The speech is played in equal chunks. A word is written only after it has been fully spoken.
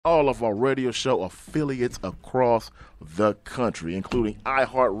all of our radio show affiliates across the country, including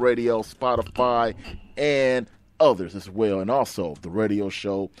iHeartRadio, Spotify, and others as well, and also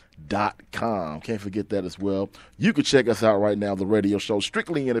theradioshow.com. Can't forget that as well. You can check us out right now, The Radio Show,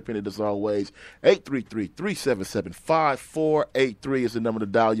 strictly independent as always. 833-377-5483 is the number to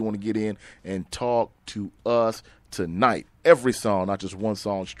dial. You want to get in and talk to us tonight. Every song, not just one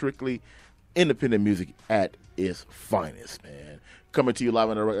song, strictly independent music at its finest, man. Coming to you live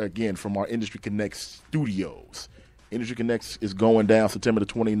again from our Industry Connect studios. Industry Connect is going down September the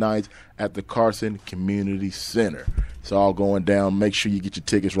 29th at the Carson Community Center. It's all going down. Make sure you get your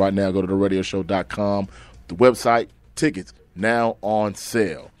tickets right now. Go to theradioshow.com. The website, tickets now on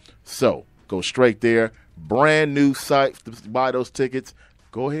sale. So go straight there. Brand new site to buy those tickets.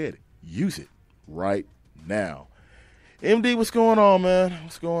 Go ahead. Use it right now. MD, what's going on, man?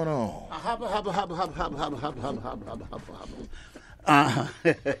 What's going on?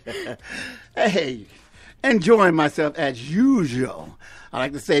 Hey, enjoying myself as usual. I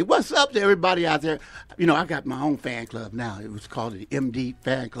like to say, what's up to everybody out there? You know, I got my own fan club now. It was called the MD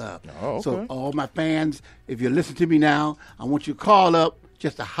Fan Club. Oh, okay. So all my fans, if you listen to me now, I want you to call up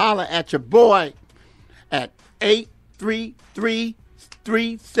just to holler at your boy at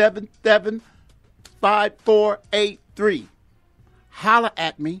 833-377-5483. Holler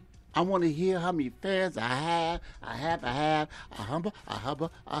at me. I want to hear how many fans I have.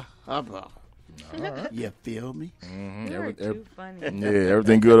 Right. You feel me? Mm-hmm. You're too funny. Yeah,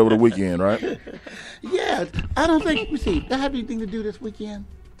 everything good over the weekend, right? Yeah, I don't think. Let me see. Did I have anything to do this weekend?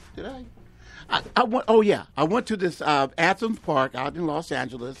 Did I? I went. Oh yeah, I went to this Athens Park out in Los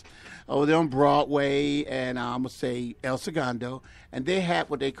Angeles, over there on Broadway, and I'm gonna say El Segundo, and they had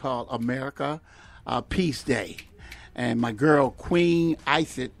what they call America Peace Day, and my girl Queen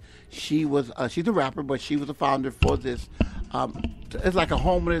Isit, she's a rapper, but she was a founder for this. It's like a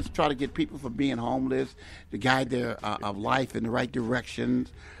homeless, try to get people from being homeless, to guide their life in the right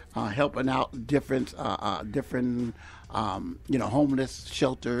directions, helping out different homeless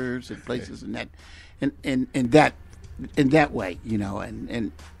shelters and places and that, in that way, you know,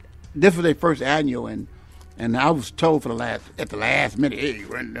 and this was their first annual, and I was told at the last minute, hey,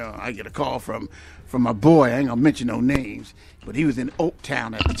 I get a call from my boy. I ain't gonna mention no names, but he was in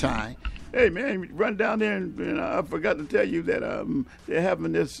Oaktown at the time. Hey man, run down there, and I forgot to tell you that they're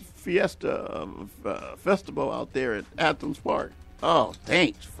having this fiesta festival out there at Athens Park. Oh,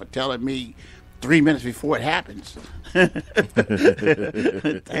 thanks for telling me 3 minutes before it happens. Thank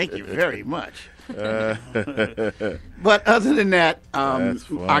you very much. But other than that,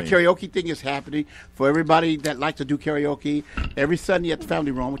 our karaoke thing is happening for everybody that likes to do karaoke. Every Sunday at the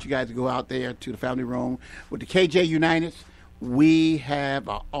Family Room, I want you guys to go out there to the Family Room with the KJ Unitas. We have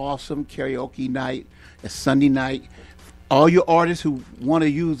an awesome karaoke night. It's Sunday night. All your artists who want to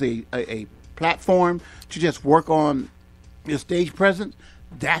use a platform to just work on your stage presence,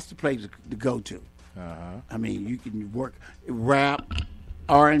 that's the place to go to. Uh-huh. I mean, you can work rap,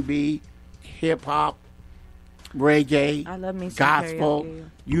 R&B, hip-hop, reggae, I love me some gospel, karaoke.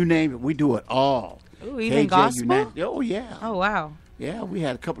 You name it. We do it all. Ooh, even gospel? Oh, yeah. Oh, wow. Yeah, we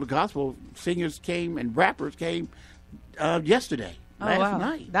had a couple of gospel singers came and rappers came yesterday, last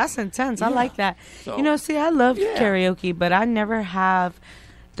night. That's intense. Yeah. I like that. So, you know, see, I love yeah. karaoke, but I never have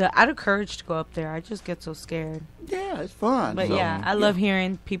the courage to go up there. I just get so scared. Yeah, it's fun. But So, yeah, I love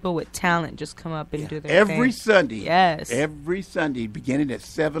hearing people with talent just come up and do their every thing. Sunday. Yes. Every Sunday, beginning at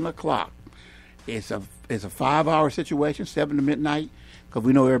 7:00. It's a 5-hour situation, 7 to midnight, because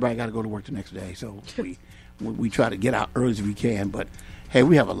we know everybody got to go to work the next day. So we try to get out early as we can. But hey,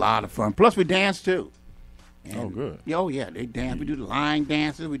 we have a lot of fun. Plus, we dance too. And, good. Oh yeah, they dance. We do the line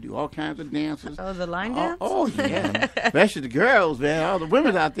dances. We do all kinds of dances. Oh, the line dance? Oh yeah, especially the girls, man. All the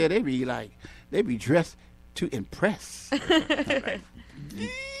women out there, they be dressed to impress.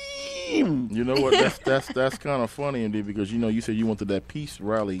 You know what? That's kind of funny, MD, because you said you went to that peace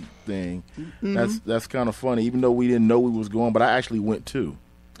rally thing. Mm-hmm. That's kind of funny, even though we didn't know we was going, but I actually went too.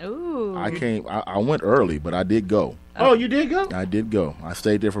 Ooh. I went early, but I did go. Oh, you did go? I did go. I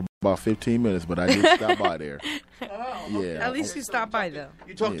stayed there for about 15 minutes, but I did stop by there. Oh, yeah. At least you stopped by, though.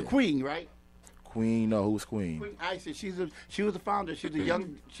 You talked to Queen, right? Queen? No, who's Queen? Queen Isis. She was the founder. She was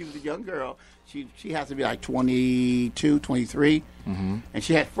a young girl. She has to be like 22, 23, and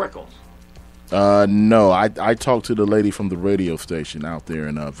she had freckles. No, I talked to the lady from the radio station out there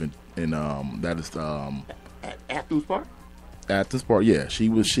in that is At Athens Park. Athens Park. Yeah, she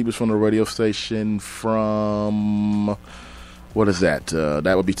was from the radio station from what is that?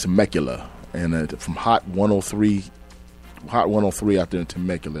 That would be Temecula, and from Hot 103 out there in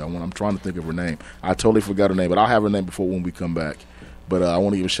Temecula. I'm trying to think of her name. I totally forgot her name, but I'll have her name before when we come back. But I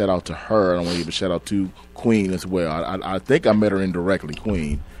want to give a shout out to her. And I want to give a shout out to Queen as well. I think I met her indirectly,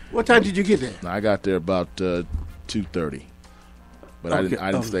 Queen. What time did you get there? I got there about 2:30, but I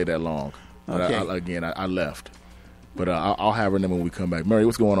didn't stay that long. But Okay. I left. But I'll have her number when we come back. Mary,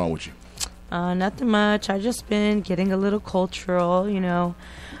 what's going on with you? Nothing much. I just been getting a little cultural, you know.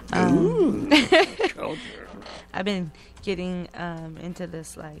 I've been getting into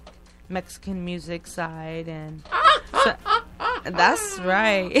this like Mexican music side, and that's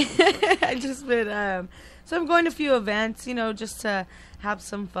right. I just been so I'm going to a few events, you know, just to have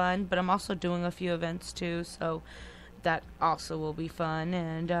some fun. But I'm also doing a few events too, so that also will be fun.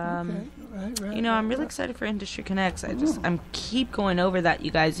 And you know, I'm really excited for Industry Connects. I'm keep going over that,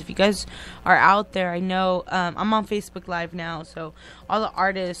 you guys. If you guys are out there, I know I'm on Facebook Live now, so all the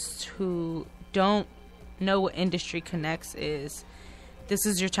artists who don't know what Industry Connects is, this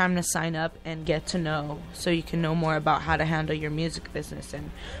is your time to sign up and get to know, so you can know more about how to handle your music business and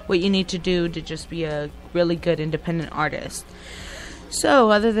what you need to do to just be a really good independent artist.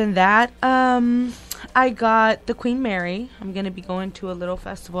 So other than that, I got the Queen Mary. I'm going to be going to a little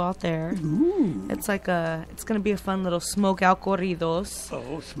festival out there. Ooh. It's going to be a fun little smoke out corridos.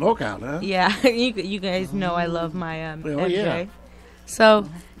 Oh, smoke out, huh? Yeah, you guys know I love my MJ. yeah. So,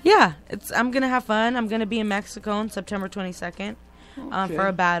 yeah, I'm going to have fun. I'm going to be in Mexico on September 22nd for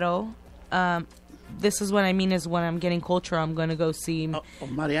a battle. This is what I mean is when I'm getting cultural, I'm going to go see...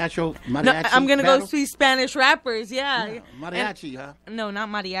 mariachi No, I'm going to go battle? see Spanish rappers, yeah. Mariachi, huh? No, not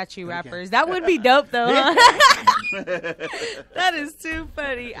mariachi rappers. That would be dope, though. Huh? That is too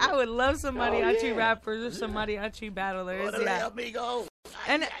funny. I would love some mariachi rappers or some mariachi battlers. Yeah.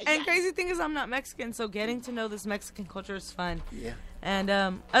 And crazy thing is, I'm not Mexican, so getting to know this Mexican culture is fun. Yeah. And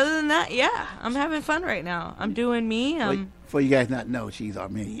other than that, yeah, I'm having fun right now. I'm doing me. For you guys not know, she's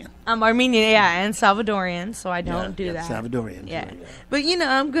Armenian. I'm Armenian, yeah, and Salvadorian, so I don't do that. Salvadorian. Yeah. But, you know,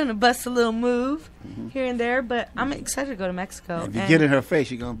 I'm going to bust a little move here and there, but I'm excited to go to Mexico. If you get in her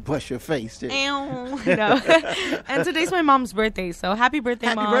face, you're going to bust your face, too. You know. And today's my mom's birthday, so happy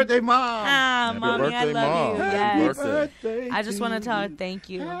birthday, Mom. Happy birthday, Mom. Ah, Happy Mommy, birthday, I love Mom. you. Happy Yes. birthday. I just want to tell her thank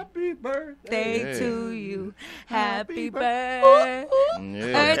you. Happy birthday. Day to you. Happy birthday. Yeah,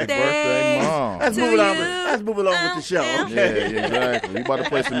 happy birthday, Mom. Let's move along with the show. Yeah, Okay. exactly. We about to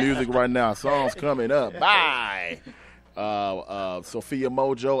play some music right now. Songs coming up. Bye. Sophia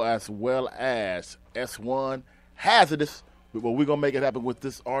Mojo as well as S1 Hazardous. But we're going to make it happen with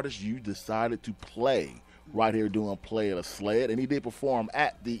this artist you decided to play right here doing Play at a Sled. And he did perform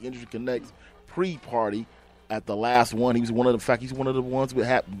at the Industry Connects pre-party at the last one. He's one of the ones we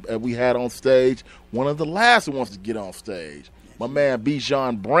had on stage. One of the last ones to get on stage. My man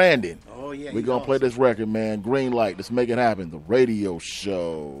Bijan Brandon. Oh, yeah. We're going to play this record, man. Green light. Let's make it happen. The radio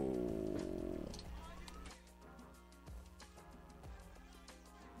show.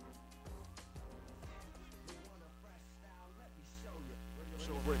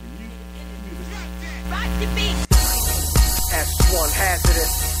 S1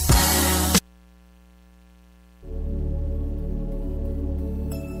 Hazardous.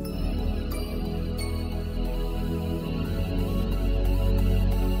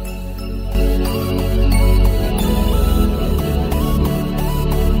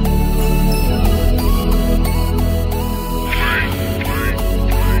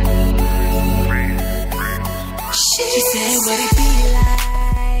 She said, what it be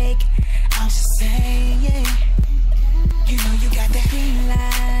like? I'm just saying, you know you got that green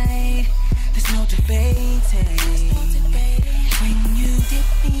light. There's no debating. When you dip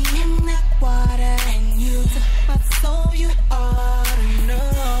me in that water and you took my soul, you ought to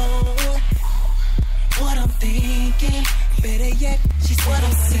know what I'm thinking. Better yet, she's what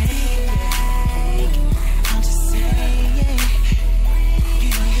I'm saying. I'm just saying, you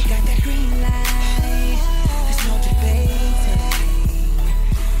know you got that green light. No debating.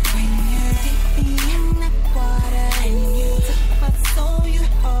 When you dip me in that water and you took my soul, you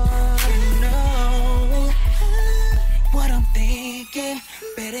ought to know what I'm thinking.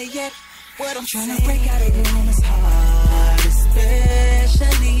 Better yet, what I'm trying to break out of room is hard,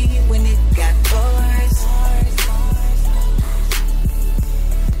 especially when it got bars.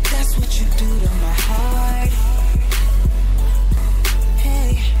 That's what you do to my heart.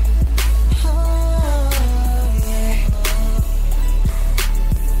 Hey.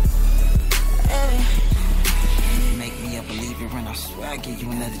 Make me a believer and I swear I'll give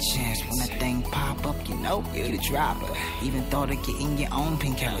you another chance. When that thing pop up, you know you're the dropper. Even thought of getting your own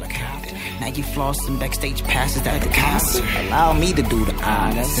pink helicopter. Now you flossing backstage passes at the concert. Allow me to do the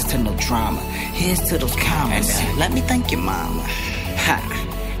honors. There's to no drama. Here's to those comments. Let me thank your mama. Ha!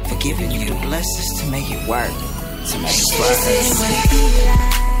 For giving you the blessings to make it work. Some extra fries. She said what it be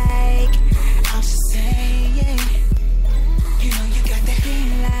like. I'm just saying, you know you got that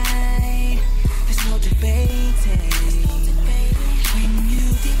green light. There's no debating. When you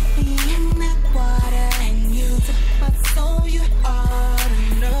dip me in that water and you took my soul, you ought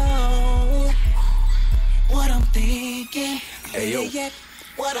to know what I'm thinking. Hey, yo. Yet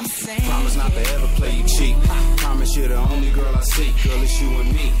what I'm saying. Promise not to ever play you cheap. Promise you're the only girl I seek. Girl, it's you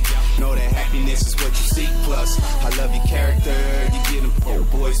and me. Know that happiness is what you seek. Plus, I love your character. You get them poor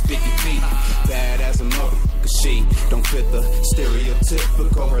boys 50 feet. Bad as a mother. Cause she don't fit the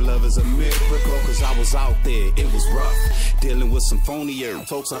stereotypical. Her love is a miracle. Cause I was out there, it was rough. Dealing with some phonier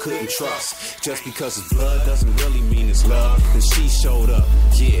folks I couldn't trust. Just because it's blood doesn't really mean it's love. Then she showed up,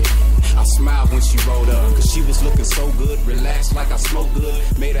 yeah. I smiled when she rolled up. Cause she was looking so good. Relaxed like I smoke good.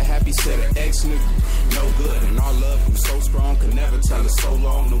 Made a happy set of eggs, nigga. No good. And our love was so strong. Could never tell us so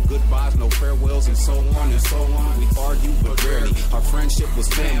long. No goodbyes, no farewells, and so on and so on. We argued, but rarely. Our friendship was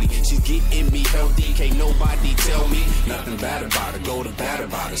family. She's getting me healthy. Can't nobody tell me nothing bad about her. Go to bat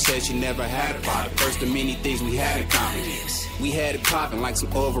about her. Said she never had about it. First of many things we had in common. We had it popping like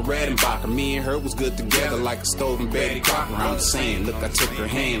some over red and Baca. Me and her was good together like a stove and Betty Crocker. I'm just saying, look, I took her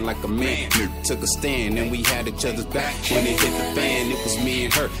hand like a man. Took a stand and we had each other's back. When it hit the fan, it was me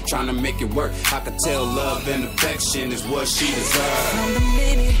and her trying to make it work. I could tell love and affection is what she deserved. From the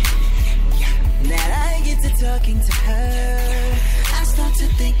minute that I get to talking to her, I start to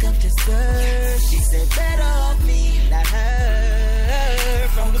think of dessert. She said better off me, not her.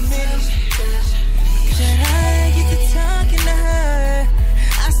 From the minute that I get to talking to her,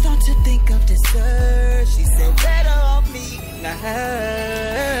 I start to think of dessert. She said better off me, not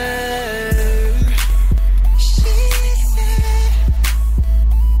her.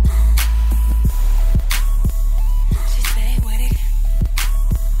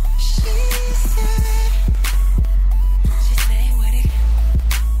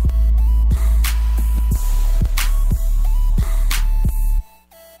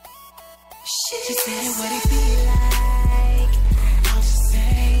 She said what it be like. I'm just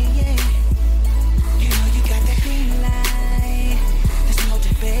saying, you know you got that green light. There's no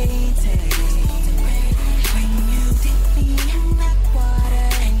debating. When you dip me in that water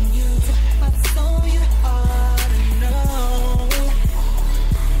and you took my soul, you ought to know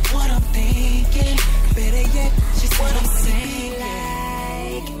what I'm thinking. Better yet, she said what I'm saying.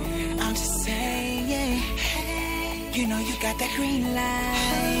 Like, I'm just saying, you know you got that green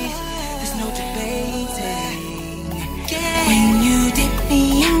light. There's no debating. Yeah. When you dip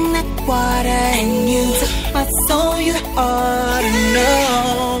me in that water and you took my soul, you ought to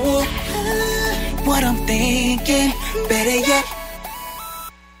know what I'm thinking. Better yet.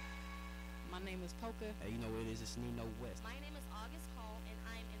 My name is Poker. Hey, you know what it is? It's Nino West. My name is August Hall, and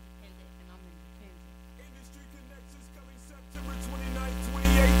I'm independent. And I'm independent. Industry Connections coming September 29th,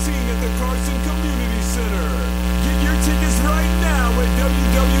 2018 at the Carson Community Center. Get your tickets right now at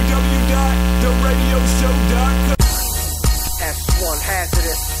www.theradioshow.com. S1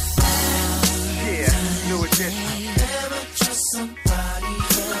 Hazardous. Yeah, new edition. Never trust somebody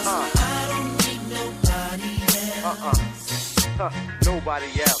else. I don't need nobody else. Nobody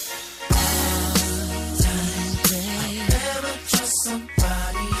else. Never trust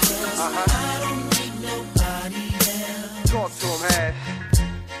somebody else. I don't need nobody else. Talk to him, Haz.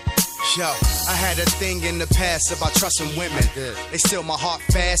 Yo, I had a thing in the past about trusting women. They steal my heart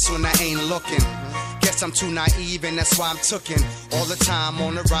fast when I ain't looking. Guess I'm too naive and that's why I'm tookin'. All the time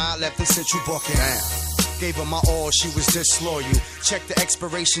on the ride, left in central booking. Gave her my all, she was disloyal. Check the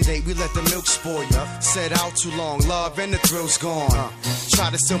expiration date, we let the milk spoil you. Set out too long, love and the thrill's gone. Try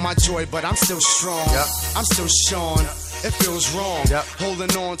to steal my joy, but I'm still strong. I'm still Sean. It feels wrong,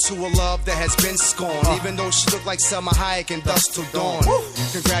 holding on to a love that has been scorned. Even though she looked like Selma Hayek and dusk till dawn.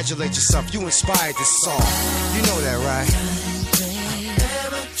 Congratulate yourself, you inspired this song. You know that, right?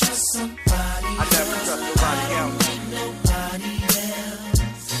 Never trust somebody I never trust nobody else.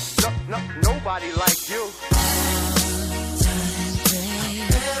 Nobody like you.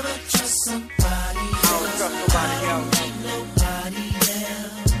 Never trust somebody else. I don't trust nobody else.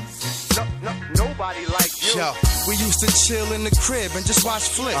 Nobody like you. Yo, we used to chill in the crib and just watch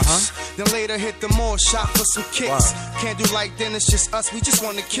flicks. Then later hit the mall, shop for some kicks. Can't do like then, it's just us, we just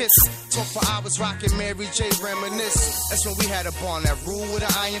wanna kiss. Talk for hours, rockin' Mary J, reminisce. That's when we had a bond that rule with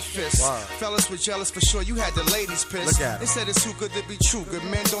an iron fist. Fellas were jealous for sure, you had the ladies pissed. They said it's too good to be true, good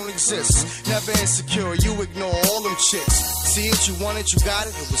men don't exist. Never insecure, you ignore all them chicks. See it, you want it, you got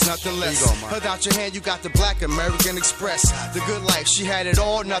it, it was nothing less. Held out your hand, you got the Black American Express. The good life, she had it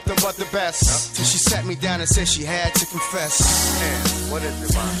all, nothing but the best. Till she sat me down and said she had to confess. Man, what is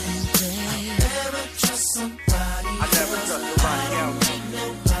it, man? Never trust somebody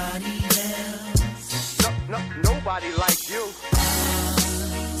nobody like you.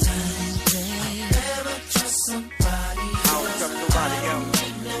 Never trust somebody I don't trust nobody else.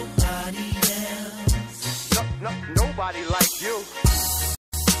 Nobody like you.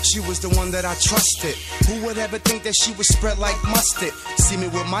 She was the one that I trusted. Who would ever think that she would spread like mustard? See me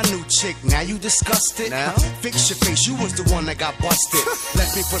with my new chick, now you disgusted? Now? Fix your face, you was the one that got busted.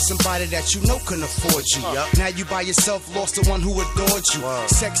 Left me for somebody that you know couldn't afford you. Now you by yourself, lost the one who adored you.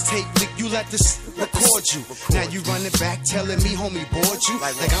 Sex tape leak, you let this record you. Now you running back, telling me homie bored you.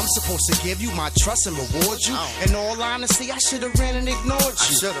 Like I'm supposed to give you my trust and reward you. In all honesty, I should have ran and ignored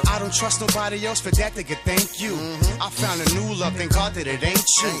you. I don't trust nobody else for that, they could thank you. I found a new love, thank God that it ain't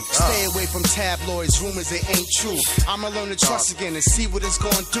you. Stay away from tabloids, rumors, it ain't true. I'ma learn to trust again and see what it's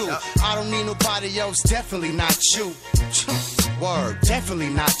gonna do. I don't need nobody else, definitely not you. Word, definitely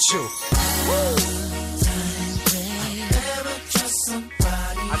not you. Never trust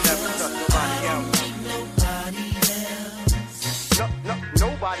somebody I never trust nobody else.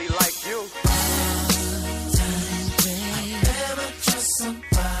 Nobody like you. Never trust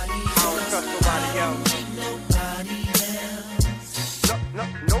somebody I don't trust nobody else.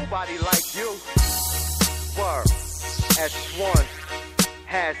 Nobody like you. Word. S1.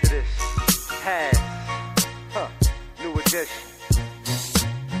 Hazardous. Has. New edition.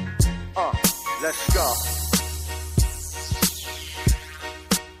 Let's go.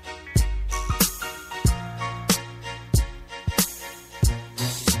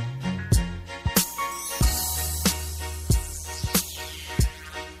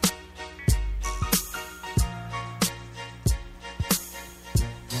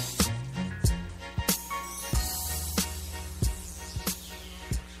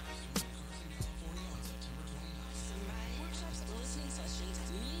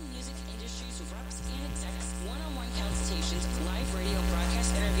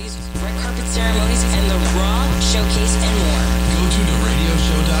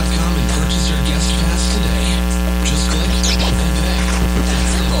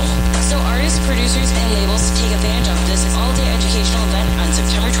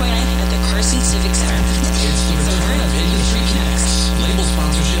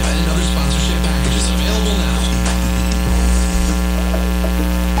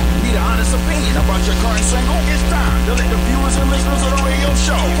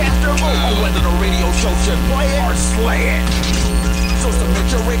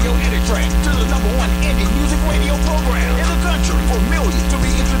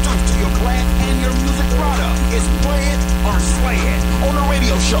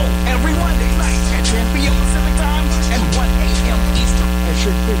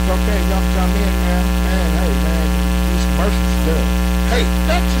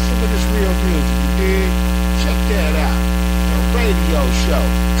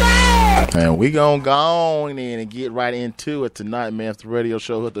 We gonna go on in and get right into it tonight, man. It's the radio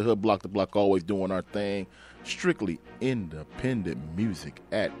show, Hood to Hood, Block to Block, always doing our thing. Strictly independent music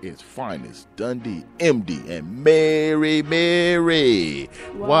at its finest. Dundee, MD, and Mary.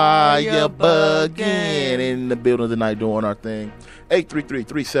 Why you bugging? In the building tonight doing our thing.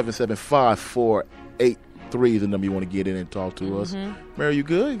 833-377-5483 is the number you want to get in and talk to us. Mary, you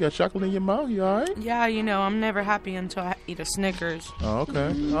good? You got chocolate in your mouth? You all right? Yeah, you know, I'm never happy until I eat a Snickers. Oh,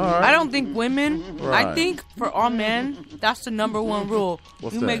 okay. All right. I don't think women, Right. I think for all men, that's the number one rule.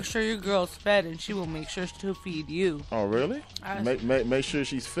 What's you that? make sure your girl's fed and she will make sure to feed you. Oh, really? Make sure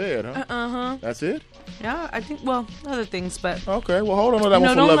she's fed, huh? Uh-huh. That's it? Yeah, I think, well, other things, but... Okay, well, hold on to that one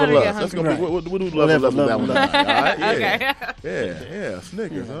for don't let her 11 get less. That's hungry. gonna be, we'll do 11 less with that one tonight. All right? Yeah. Okay. Yeah,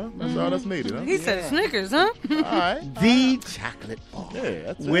 Snickers, huh? That's all that's needed, huh? He said Snickers, huh? All right. The chocolate bar. Yeah,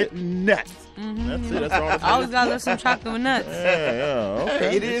 that's with it. nuts. That's it. That's all that's I always got to love some chocolate with nuts. Yeah,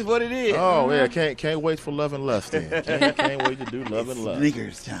 okay. It is what it is. Oh, yeah, can't wait for Love and Lust then. Can't wait to do Love and Lust.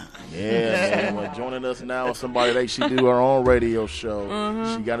 Snickers time. Yeah, man. Well, joining us now is somebody that she do her own radio show.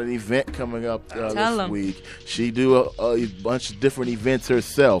 She got an event coming up this week. She do a bunch of different events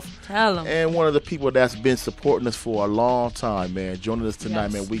herself. Tell 'em. And one of the people that's been supporting us for a long time, man. Joining us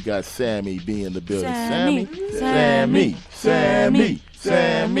tonight, man, we got Sammie B in the building. Sammie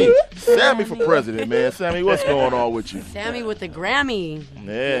for president, man. Sammie, what's going on with you? Sammie with the Grammy.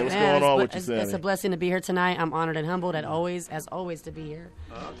 Yeah, what's going on with you, Sammie? It's a blessing to be here tonight. I'm honored and humbled as always to be here.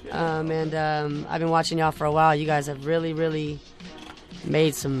 Okay. And I've been watching y'all for a while. You guys have really, really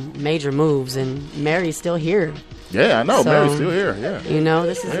made some major moves, and Mary's still here. Yeah, I know. So, Mary's still here. Yeah. You know,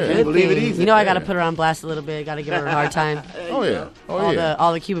 this is a good believe thing. it easy. You know, I got to put her on blast a little bit. Got to give her a hard time. Oh yeah.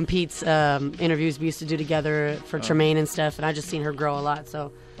 All the Cuban Pete's interviews we used to do together for Tremaine and stuff, and I just seen her grow a lot.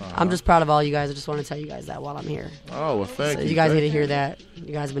 So I'm just proud of all you guys. I just want to tell you guys that while I'm here. Oh, well, thank So you. you guys Thank need to hear that.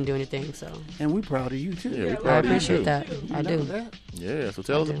 You guys have been doing your thing, so. And we're proud of you, too. Yeah, we're I proud of you, appreciate too. that. I do. Yeah, so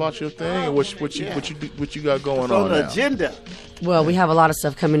tell us about your thing and what you got going What's on on the now. agenda? Well, we have a lot of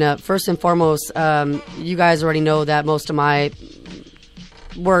stuff coming up. First and foremost, you guys already know that most of my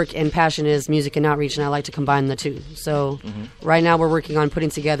work and passion is music and outreach, and I like to combine the two. So right now we're working on putting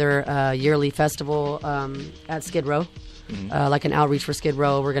together a yearly festival at Skid Row, like an outreach for Skid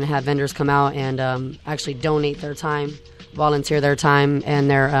Row. We're going to have vendors come out and actually donate their time, volunteer their time and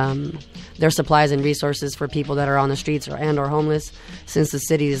their supplies and resources for people that are on the streets or homeless, since the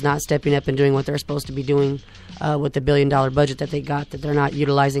city is not stepping up and doing what they're supposed to be doing with the $1 billion budget that they got, that they're not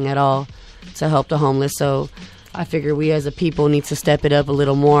utilizing at all to help the homeless. So I figure we as a people need to step it up a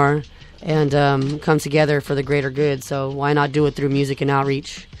little more and come together for the greater good. So why not do it through music and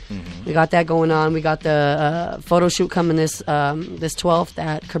outreach? We got that going on. We got the photo shoot coming this 12th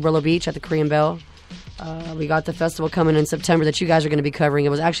at Cabrillo Beach at the Korean Bell. We got the festival coming in September that you guys are going to be covering. It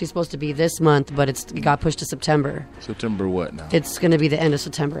was actually supposed to be this month, but it got pushed to September. September what now? It's going to be the end of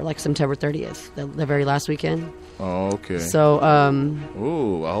September, like September 30th, the very last weekend. Oh, okay. So,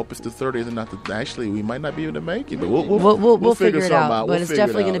 ooh, I hope it's the 30th and not the. Actually, we might not be able to make it, but we'll figure it out. But We'll it's figure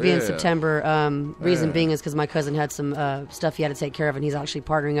definitely going to be in Yeah. September. Reason being is because my cousin had some stuff he had to take care of, and he's actually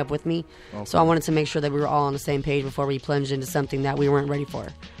partnering up with me. Okay. So I wanted to make sure that we were all on the same page before we plunged into something that we weren't ready for.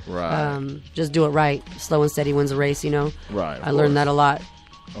 Right. Just do it right. Slow and steady wins the race, you know? Right, of I learned course. that a lot.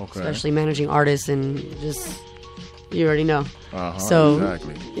 Okay. Especially managing artists and just, you already know. Uh-huh, So,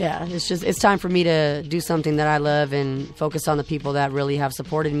 exactly. yeah, it's time for me to do something that I love and focus on the people that really have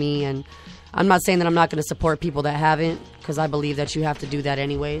supported me. And I'm not saying that I'm not going to support people that haven't, because I believe that you have to do that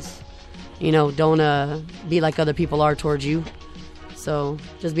anyways. You know, don't be like other people are towards you. So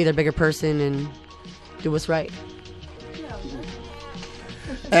just be their bigger person and do what's right.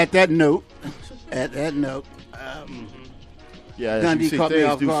 At that note, Yeah, as Dundee you see, caught me things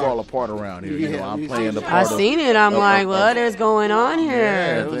off do guard. fall apart around here. You know, I'm you playing the see- part I seen it. I'm like, what is going on here?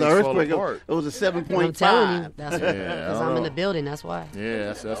 Yeah, it was things an fall earthquake. apart. It was a 7.5. I'm telling you, that's Yeah, because I I'm don't in the know. building. That's why.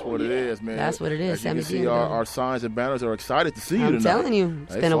 Yeah, that's what it is, man. That's what it is, As you can Sammie see, being in the building. our signs and banners are excited to see you I'm tonight. telling you,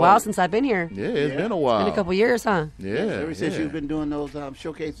 it's They been a fall- while since I've been here. Yeah, it's been a while. Been a couple years, huh? Yeah, Ever since yeah. you've been doing those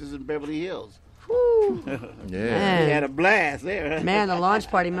showcases in Beverly Hills. Yeah. Man. We had a blast there. Man, the launch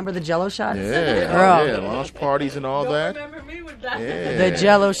party. Remember the Jello shots? Yeah, Girl. yeah, launch parties and all that. Yeah. The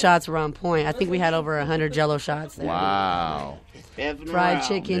Jello shots were on point. I think we had over 100 Jello shots there. Wow. Fried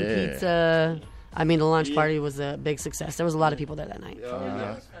chicken, Yeah. pizza. I mean, the launch party was a big success. There was a lot of people there that night.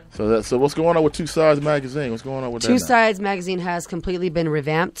 So what's going on with Two Sides Magazine? What's going on with that Two now? Sides magazine has completely been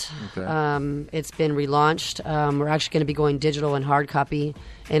revamped. Okay. It's been relaunched. We're actually going to be going digital and hard copy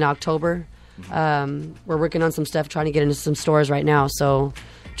in October. We're working on some stuff, trying to get into some stores right now. So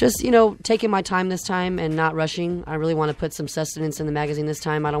just, taking my time this time and not rushing. I really want to put some sustenance in the magazine this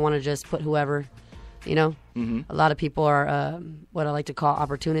time. I don't want to just put whoever, A lot of people are what I like to call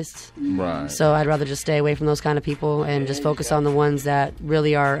opportunists. Right. So I'd rather just stay away from those kind of people and just focus on the ones that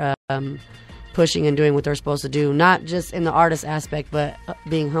really are pushing and doing what they're supposed to do, not just in the artist aspect, but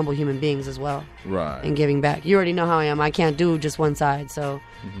being humble human beings as well. Right. And giving back. You already know how I am. I can't do just one side, so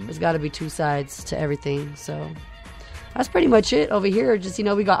there's got to be two sides to everything. So that's pretty much it over here. Just,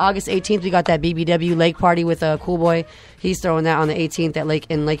 we got August 18th. We got that BBW Lake party with Cool Boy. He's throwing that on the 18th at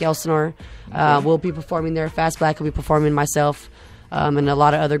Lake Elsinore. We'll be performing there. Fast Black will be performing, myself, and a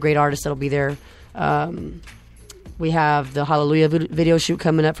lot of other great artists that'll be there. We have the Hallelujah video shoot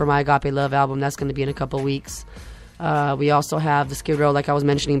coming up for my Agape Love album. That's going to be in a couple of weeks. We also have the Skid Row, like I was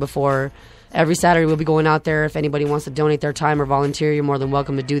mentioning before. Every Saturday we'll be going out there. If anybody wants to donate their time or volunteer, you're more than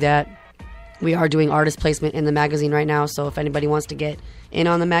welcome to do that. We are doing artist placement in the magazine right now, so if anybody wants to get in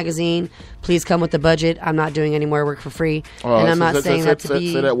on the magazine, please come with the budget. I'm not doing any more work for free. And I'm not saying that to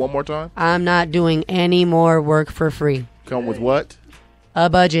be... Say that one more time. I'm not doing any more work for free. Come with what? A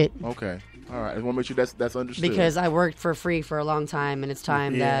budget. Okay. All right. I want to make sure that's understood. Because I worked for free for a long time, and it's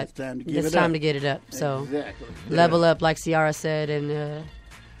time it's time to get it up. So Exactly. level up, like Ciara said, and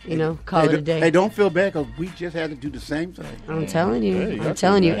call it a day. Hey, don't feel bad because we just had to do the same thing. I'm telling you. Hey, I'm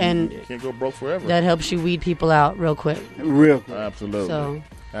telling you. man. And You can't go broke forever. that helps you weed people out real quick. Real quick. Absolutely. So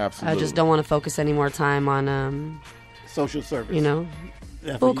Absolutely. I just don't want to focus any more time on, Social service.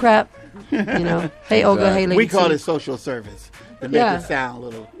 bull crap. Hey, Olga, hey, Lady We call T. it social service to make Yeah. it sound a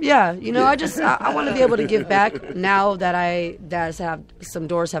little. Yeah, I want to be able to give back now that some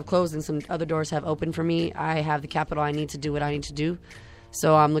doors have closed and some other doors have opened for me. I have the capital I need to do what I need to do.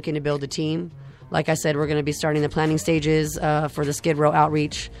 So I'm looking to build a team. Like I said, we're going to be starting the planning stages for the Skid Row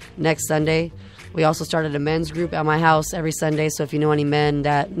outreach next Sunday. We also started a men's group at my house every Sunday. So if you know any men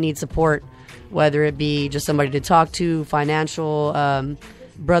that need support, whether it be just somebody to talk to, financial,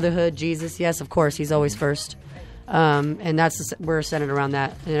 brotherhood, Jesus, yes, of course, he's always first. And we're centered around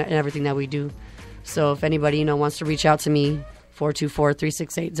that and everything that we do. So if anybody, wants to reach out to me,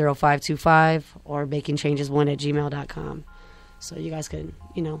 424-368-0525 or bakingchanges1@gmail.com. So you guys can,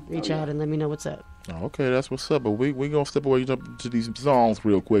 reach out and let me know what's up. Oh, okay, that's what's up. But we're going to step away, jump into these songs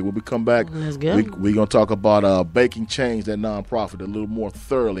real quick. When we come back, that's good. We're going to talk about Baking Change, that nonprofit, a little more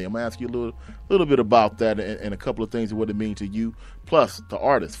thoroughly. I'm going to ask you a little bit about that and a couple of things and what it means to you. Plus, the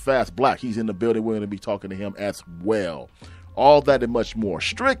artist, Fast Black, he's in the building. We're going to be talking to him as well. All that and much more.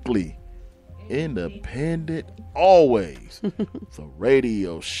 Strictly independent, always. The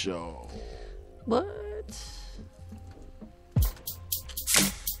radio show. What?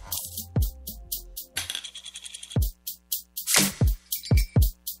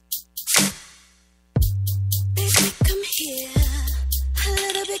 Baby, come here a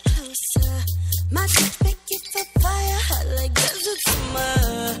little bit closer. My touch make it for fire, hot like desert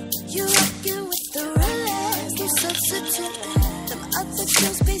summer. You rockin' with the relax, no substitute. Them other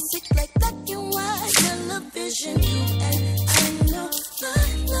girls basic like black and white television. You and I know my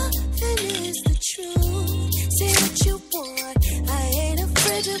loving is the truth. Say what you want, I ain't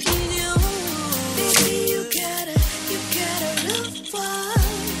afraid to be you. Baby, you gotta real one.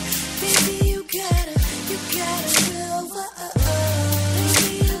 Baby, you gotta real one. Baby,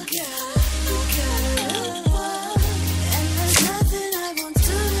 you gotta real one. And there's nothing I won't do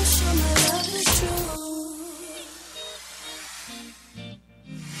to show my love is true.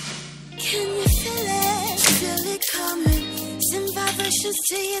 Can you feel it? Feel it coming. Send vibrations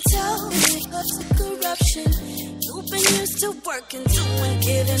to your toes. Love's a corruption. You've been used to working, doing,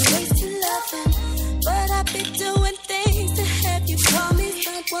 giving, wasting, loving. But I be doing things to have you call me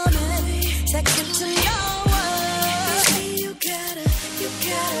my woman. Second to no one. Baby, you gotta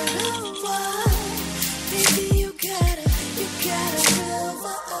real one. Baby, you gotta real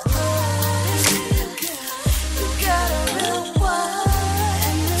one. Baby, you gotta real one.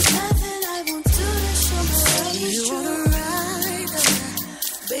 And there's nothing I won't do to show my love is true. You wanna ride?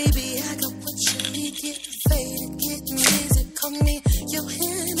 Baby, I got what you need. Getting faded, getting lazy. Call me your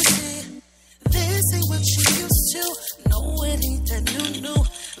Hennessy. This ain't what you used to. No, it ain't that new.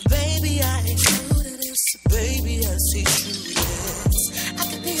 Baby, I ain't new to this. Baby, I see through this. I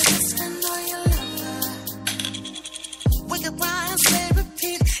could be your best friend or your lover. We could rhyme, say,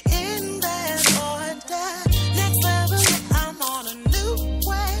 repeat in that order. Next level, yeah, I'm on a new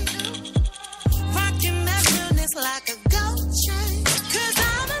way. Rocking that realness like a gold chain. 'Cause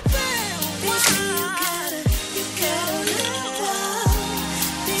I'm a real one. Baby, you gotta real one.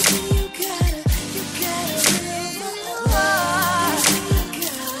 Baby, you gotta real one. Baby,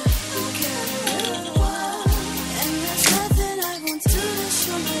 you gotta real one. And there's nothing I won't do to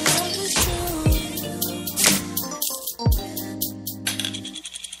show my love is true.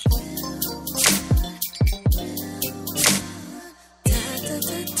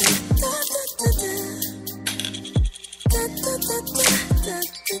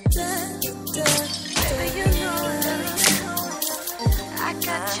 Baby, you know I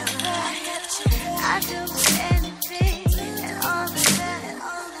got your back. I do anything and all of that.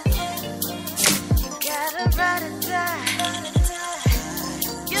 You gotta ride or die.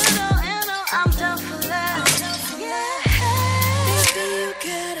 You know, I'm down for that. Yeah.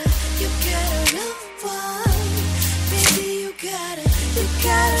 Baby, you gotta real one. Baby, you gotta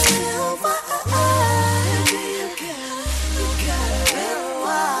real one. Baby, you gotta real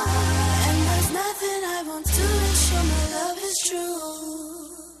one. And there's nothing I won't do to show my love is true.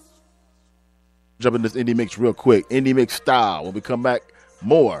 Jump in this indie mix real quick. Indie mix style. When we come back,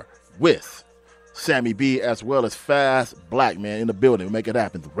 more with Sammie B as well as Fast Black, man, in the building. Make it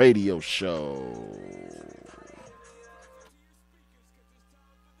happen. The radio show.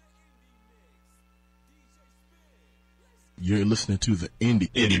 You're listening to the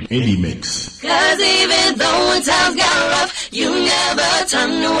indie mix. Cause even though when times got rough, you never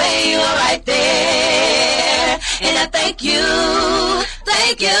turned away, you're right there. And I thank you.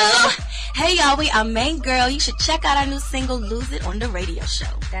 Hey y'all, we are Main Girl. You should check out our new single, Lose It, on the radio show.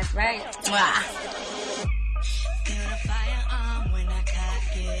 That's right. Mwah. Feel the firearm when I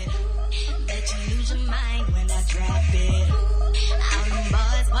cock it. Let you lose your mind when I drop it. All them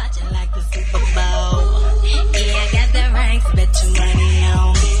boys watching like the Super Bowl. Yeah, I got the ranks, bet your money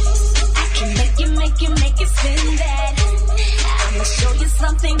on me. I can make you spin that. I'ma show you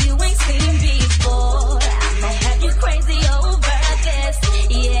something you ain't seen before. I'ma have you crazy over this,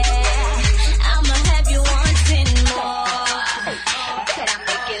 yeah. I'ma have you wanting more. Said I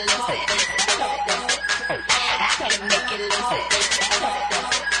make it lose it.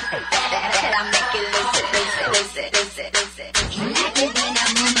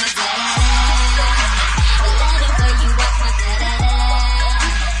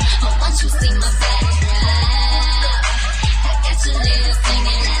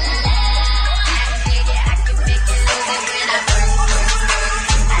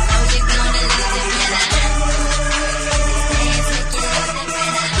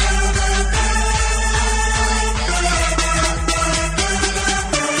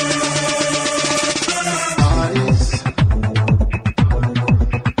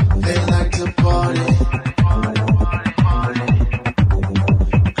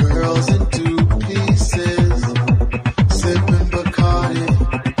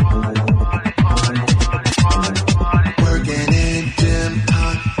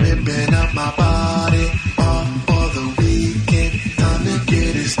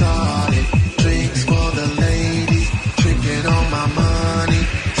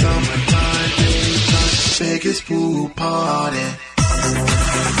 school party.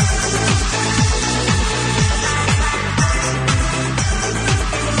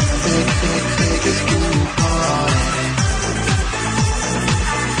 Take a school party.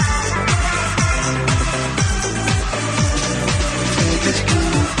 Take a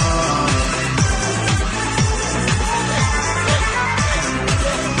school party.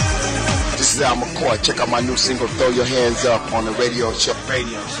 This is Al McCoy. Check out my new single, Throw Your Hands Up, on the radio show.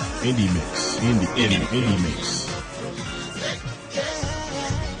 Indie mix. Indie mix.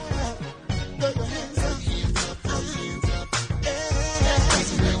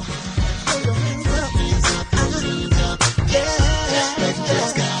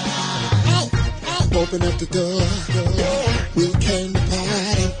 Open up the door. We came to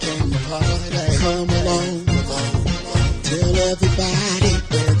party. Come along. Tell everybody.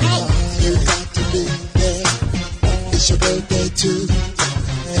 You got to be there. It's your birthday too.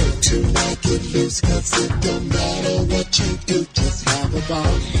 Tonight get loose, 'cause it don't matter what you do. Just have a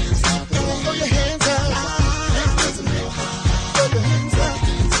ball. Throw your hands up.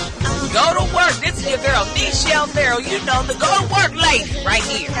 Go to work. This is your girl, Nichelle Farrell. You know the go to work lady right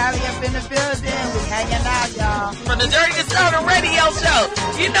here. Callie up in the building. We hanging out, y'all. From the Dirty and Soda Radio Show.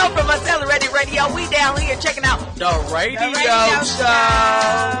 You know from Accelerated Radio, we down here checking out the radio show.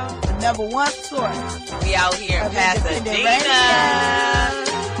 The number one source. We out here in Pasadena.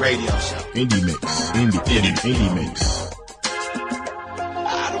 Radio show. Indie mix. Indie mix.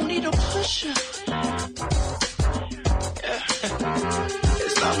 I don't need a pusher.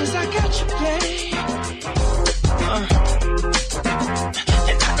 As long as I got you, babe.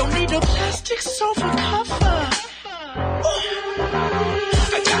 And I don't need a plastic sofa cover.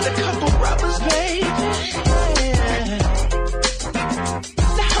 I got a couple rubbers, baby.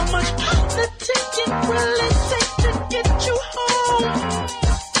 Now how much politics it really take to get you home?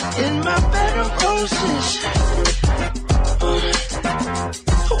 In my bed of roses.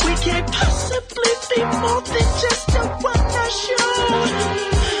 We can't possibly be more than just a one-night show.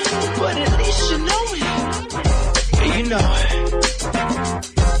 But at least you know it. Yeah, you know it.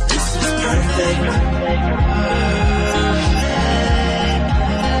 This is birthday.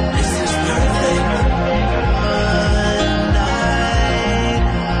 This is birthday.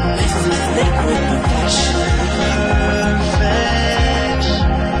 This is liquid perfection.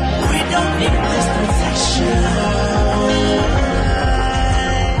 We don't need this protection.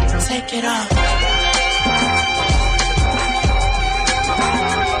 Take it off.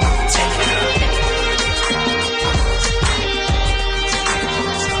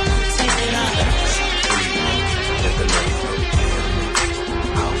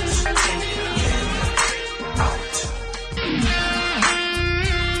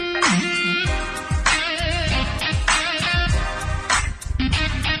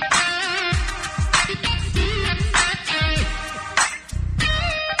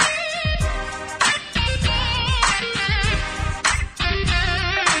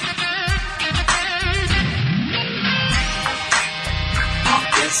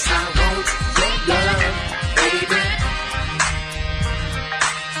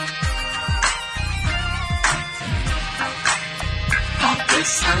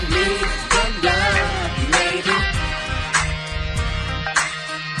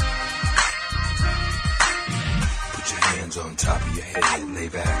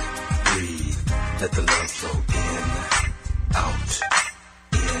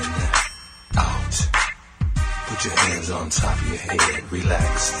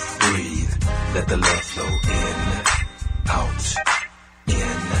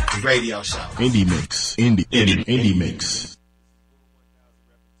 Radio show. Indie mix. Indie mix.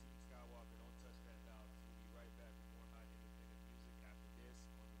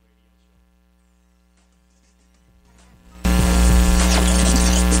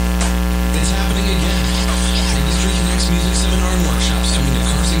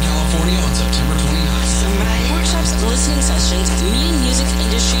 Listening sessions, meeting music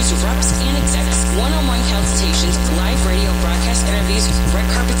industries, reps and execs, one-on-one consultations, live radio broadcast interviews, red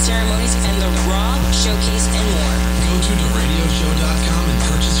carpet ceremonies, and the Raw Showcase and more. Go to theradioshow.com and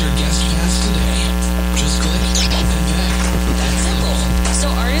purchase your guest pass today. Just click and pay. That's simple. So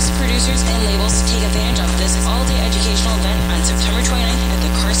artists, producers, and labels take advantage of this all-day educational event on September 29th at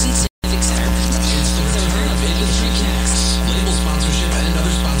the Carson Civic Center. It's the return of Industry Connects. Label sponsorship and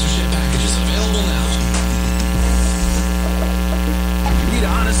other sponsorship packages available now. Need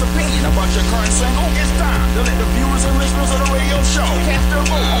an honest opinion about your current single? It's time to let the viewers and listeners of the radio show cast their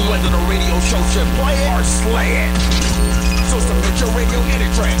vote on whether the radio show should play it or slay it. So submit your radio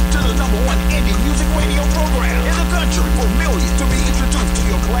edit track to the #1 indie music radio program in the country for millions to be introduced to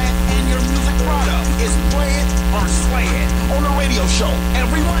your brand and your music product. It's Play It or Slay It on the radio show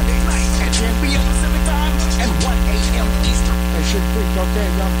every Monday night at 10 p.m. Pacific time and 1 a.m. Eastern. Hey, shit, freak, okay,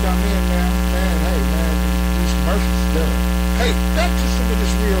 y'all come in, man. Man, hey, man, these commercials done. Hey, back to some of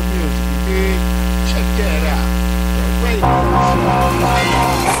this real music, you dig? Check that out.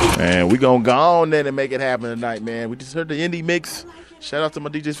 Man, we gonna go on then and make it happen tonight, man. We just heard the indie mix. Shout out to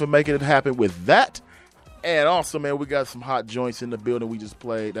my DJs for making it happen with that. And also, man, we got some hot joints in the building. We just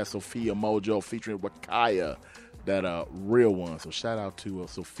played that Sophia Mojo featuring Rakaya, that real one. So shout out to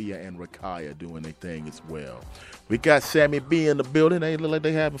Sophia and Rakaya doing their thing as well. We got Sammie B in the building. They look like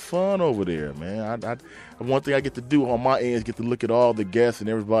they having fun over there, man. One thing I get to do on my end is get to look at all the guests and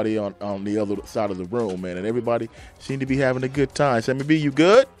everybody on the other side of the room, man. And everybody seem to be having a good time. Sammie B, you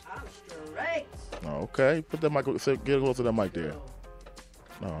good? I'm straight. Okay, put that mic. Get close to that mic there.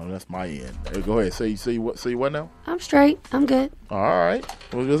 No, that's my end. Hey, go ahead. Say what now? I'm straight. I'm good. All right.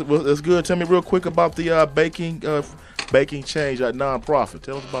 Well, that's good. Tell me real quick about the baking change at nonprofit.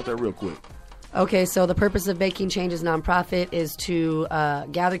 Tell us about that real quick. Okay, so the purpose of Baking Change's nonprofit is to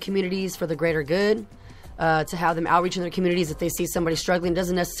gather communities for the greater good, to have them outreach in their communities if they see somebody struggling. It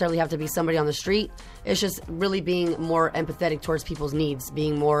doesn't necessarily have to be somebody on the street. It's just really being more empathetic towards people's needs,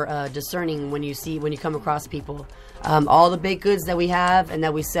 being more discerning when you come across people. All the baked goods that we have and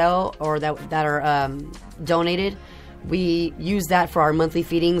that we sell or that are donated, we use that for our monthly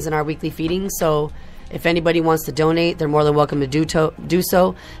feedings and our weekly feedings. So if anybody wants to donate, they're more than welcome to do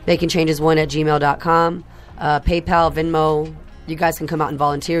so. BakingChanges1@gmail.com. PayPal, Venmo. You guys can come out and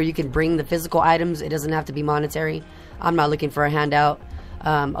volunteer. You can bring the physical items. It doesn't have to be monetary. I'm not looking for a handout.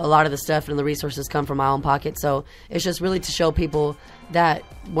 A lot of the stuff and the resources come from my own pocket. So it's just really to show people that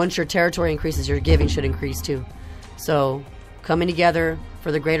once your territory increases, your giving should increase too. So coming together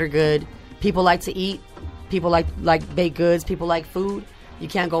for the greater good. People like to eat. People like baked goods. People like food. You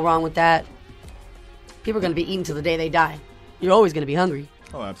can't go wrong with that. People are going to be eating till the day they die. You're always going to be hungry.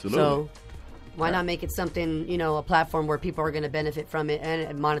 Oh, absolutely. So why not make it something, a platform where people are going to benefit from it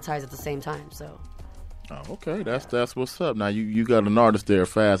and monetize at the same time? So. Oh, okay, that's what's up. Now you got an artist there,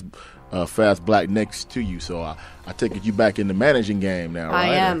 Fast Black, next to you. So I take it you back in the managing game now,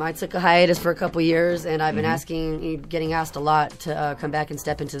 right? I am. I took a hiatus for a couple years, and I've been getting asked a lot to come back and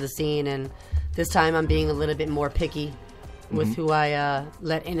step into the scene. And this time I'm being a little bit more picky with who I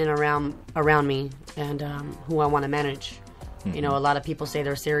let in and around me and who I want to manage. A lot of people say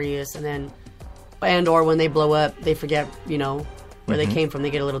they're serious, and or when they blow up, they forget, where they came from. They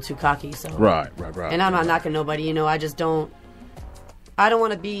get a little too cocky. So right. And I'm not knocking nobody. I just don't. I don't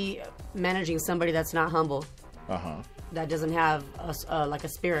want to be managing somebody that's not humble. That doesn't have like a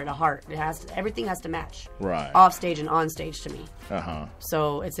spirit, a heart. Everything has to match. Right. Off stage and on stage to me.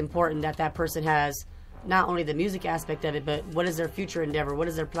 So it's important that person has not only the music aspect of it, but what is their future endeavor? What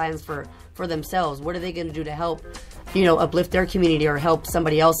is their plans for themselves? What are they going to do to help, uplift their community or help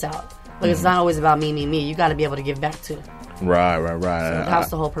somebody else out? Like it's not always about me. You got to be able to give back too. Right. So that's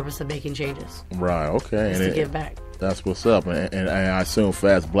the whole purpose of Baking Changes. Right. Okay. Is to give back. That's what's up, and I assume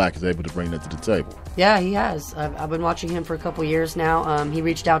Fast Black is able to bring that to the table. Yeah, he has. I've been watching him for a couple years now. He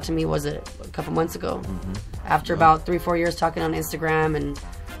reached out to me, was it a couple months ago? After about 3-4 years talking on Instagram and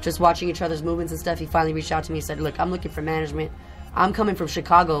just watching each other's movements and stuff, he finally reached out to me and said, look, I'm looking for management. I'm coming from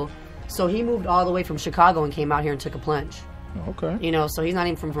Chicago. So he moved all the way from Chicago and came out here and took a plunge. Okay. So he's not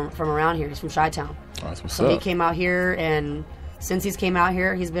even from around here. He's from Chi-Town. That's what's up. So he came out here, and since he's came out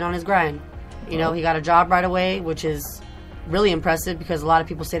here, he's been on his grind. He got a job right away, which is really impressive because a lot of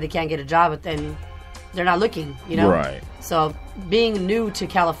people say they can't get a job, but then they're not looking, Right. So being new to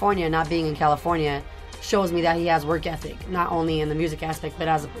California, not being in California, shows me that he has work ethic, not only in the music aspect, but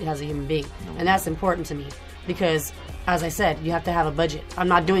as a human being. And that's important to me because, as I said, you have to have a budget. I'm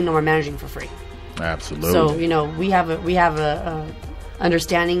not doing no more managing for free. Absolutely. So, we have a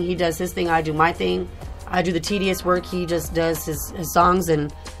understanding. He does his thing, I do my thing. I do the tedious work. He just does his songs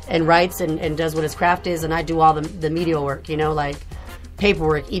and writes and does what his craft is, and I do all the media work, like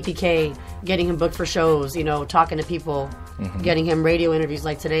paperwork, EPK, getting him booked for shows, talking to people, getting him radio interviews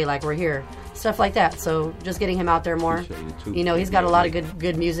like today, like we're here, stuff like that. So just getting him out there more. He's got a lot of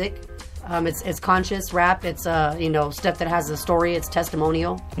good music. It's conscious rap. It's stuff that has a story. It's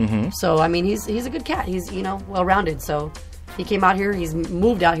testimonial. So I mean, he's a good cat. He's well-rounded. So he came out here. He's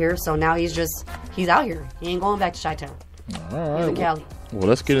moved out here. So now he's out here. He ain't going back to Chi-Town. All right. He's in Cali. Well,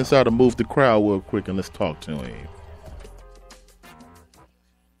 let's get inside and move the crowd real quick, and let's talk to him.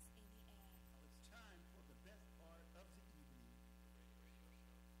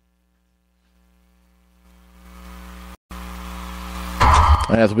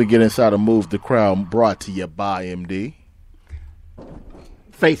 As we get inside and move the crowd, brought to you by MD.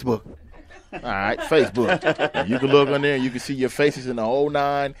 Facebook. All right, Facebook. You can look on there and you can see your faces in the whole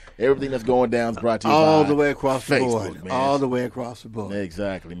 9. Everything that's going down is brought to you all by the way across the Facebook, board. man. All the way across the board.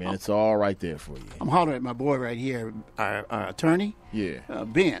 Exactly, man. It's all right there for you. I'm hollering at my boy right here, our attorney. Yeah.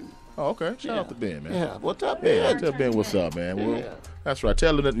 Ben. Oh, okay. Shout out to Ben, man. Yeah. What's up, Ben? Yeah, tell Ben what's up, man. Well, that's right.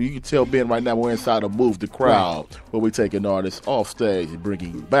 Tell him that you can tell Ben right now we're inside of Move the Crowd, where we're taking artists off stage and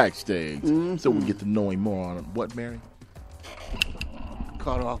bringing him backstage, so we get to know him more on what, Mary?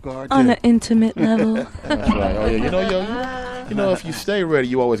 Caught off guard. On an intimate level. That's right. Oh yeah. You know, if you stay ready,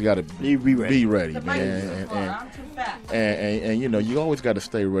 you always got to be ready, man. And you always got to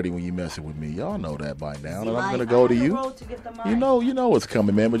stay ready when you messing with me. Y'all know that by now. And I'm gonna go to you. You know what's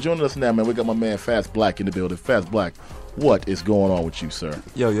coming, man. But joining us now, man, we got my man Fast Black in the building. Fast Black, what is going on with you, sir?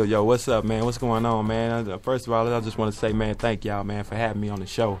 Yo, what's up, man? What's going on, man? First of all, I just want to say, man, thank y'all, man, for having me on the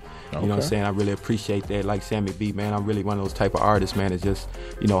show. You know what I'm saying? I really appreciate that. Like Sammie B, man, I'm really one of those type of artists, man, that's just,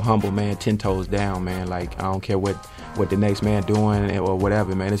 humble, man, 10 toes down, man. Like, I don't care what the next man doing or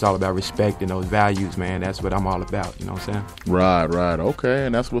whatever, man. It's all about respect and those values, man. That's what I'm all about, you know what I'm saying? Right. Okay,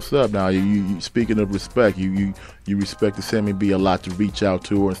 and that's what's up. Now, you speaking of respect, you respected Sammie B a lot to reach out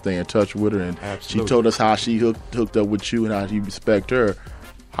to her and stay in touch with her, and Absolutely. She told us how she hooked up with you and how you respect her.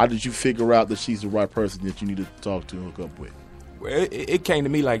 How did you figure out that she's the right person that you need to talk to and hook up with? Well, it came to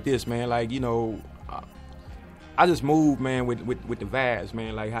me like this, man. Like, I just moved, man, with the vibes,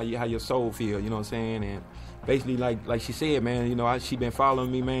 man. Like how your soul feel, you know what I'm saying? And basically, like she said, man, she been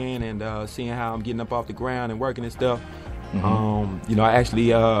following me, man, and seeing how I'm getting up off the ground and working and stuff. Mm-hmm. I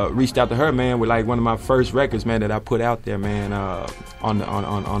actually reached out to her, man, with like one of my first records, man, that I put out there, man, on the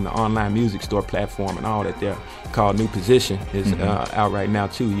online music store platform and all that there, called New Position. Is out right now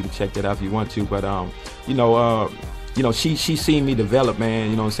too. You can check that out if you want to. But she seen me develop, man,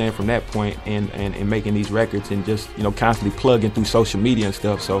 you know what I'm saying, from that point and making these records and just, constantly plugging through social media and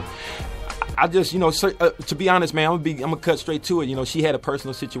stuff. So I just, to be honest, man, I'm gonna cut straight to it. She had a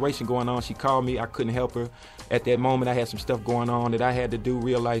personal situation going on. She called me. I couldn't help her at that moment. I had some stuff going on that I had to do,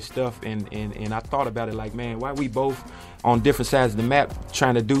 real life stuff, and I thought about it like, man, why we both on different sides of the map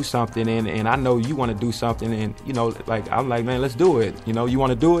trying to do something, and I know you want to do something, and I'm like, man, let's do it. You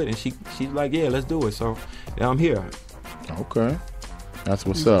want to do it, and she's like, yeah, let's do it. So I'm here. Okay. That's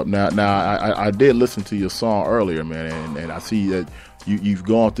what's up. Now I did listen to your song earlier, man, and I see that you've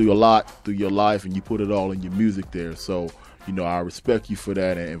gone through a lot through your life, and you put it all in your music there. So, I respect you for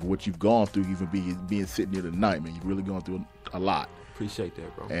that and for what you've gone through, even being sitting here tonight, man. You've really gone through a lot. Appreciate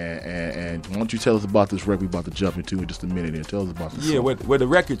that, bro. And why don't you tell us about this record we're about to jump into in just a minute and tell us about this song. Where the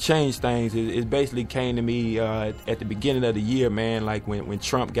record changed things, it basically came to me at the beginning of the year, man, like when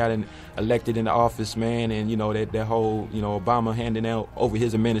Trump got elected into office, man, and that whole Obama handing out over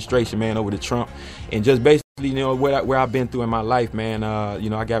his administration, man, over to Trump, and just basically where I've been through in my life, man.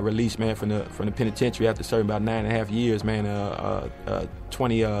 I got released, man, from the penitentiary after serving about 9.5 years, man.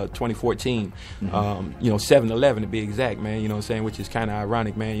 2014, 7/11 to be exact, man. You know what I'm saying, which is kind of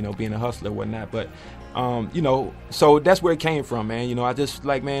ironic, man. Being a hustler and whatnot, but. So that's where it came from, man. I just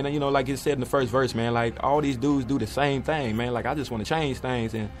like, man, like it said in the first verse, man, like all these dudes do the same thing, man. Like I just want to change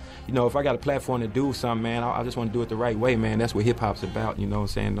things, and if I got a platform to do something, man, I just want to do it the right way, man. That's what hip hop's about, you know what I'm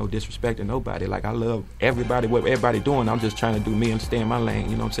saying? No disrespect to nobody. Like I love everybody, what everybody doing. I'm just trying to do me and stay in my lane,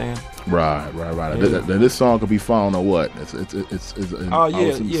 you know what I'm saying? Right. Yeah. This song could be found on what? It's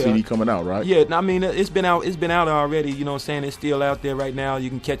CD coming out, right? Yeah, I mean it's been out already, you know what I'm saying? It's still out there right now. You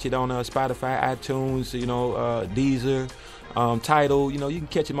can catch it on Spotify, iTunes, Deezer, Tidal, you can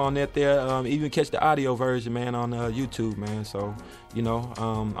catch them on that there. Even catch the audio version, man, on YouTube, man. So,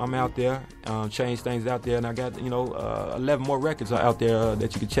 I'm out there, change things out there, and I got 11 more records out there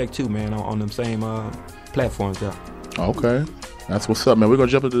that you can check too, man, on them same platforms there. Okay, that's what's up, man. We're gonna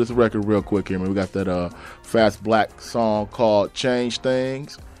jump into this record real quick here, man. We got that Fast Black song called "Change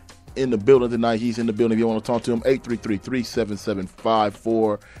Things." In the building tonight. He's in the building. If you want to talk to him,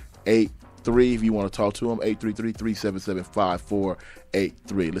 833-377-5483. If you want to talk to him,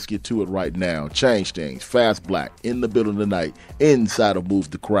 833-377-5483. Let's get to it right now. Change Things. Fast Black in the building tonight. Inside of Move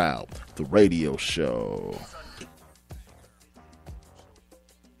the Crowd, the radio show.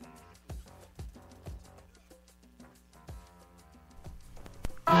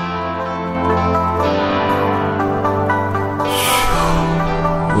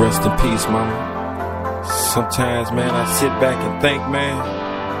 Rest in peace, mama. Sometimes, man, I sit back and think, man,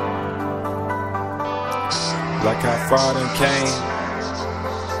 like how far done came,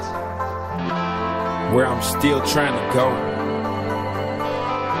 where I'm still trying to go,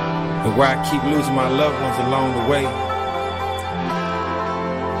 and why I keep losing my loved ones along the way.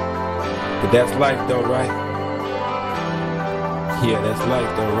 But that's life though, right? Yeah, that's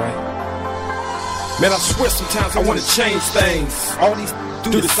life though, right? Man, I swear sometimes I wanna change things. All these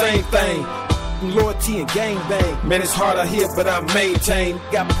do the same thing. Loyalty and gang bang. Man, it's hard out here, but I maintain.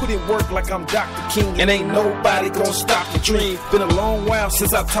 Got put in work like I'm Dr. King, and ain't nobody gonna stop the dream. Been a long while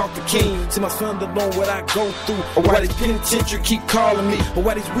since I talked to King. See my son don't know what I go through, or why this penitentiary keep calling me, or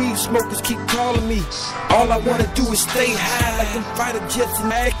why these weed smokers keep calling me. All I wanna do is stay high like them fighter jets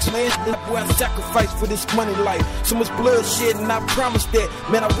and X, man. Boy, I sacrifice for this money life. So much bloodshed, and I promise that.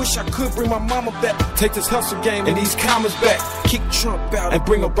 Man, I wish I could bring my mama back. Take this hustle game and these commas back. Kick Trump out and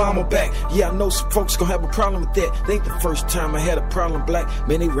bring Obama back. Yeah, I know some folks gonna have a problem with that. They ain't the first time I had a problem, black.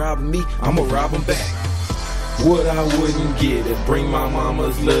 Man, they robbing me, I'ma rob them back. What I wouldn't get to bring my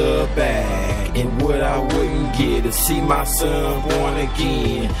mama's love back. And what I wouldn't get to see my son born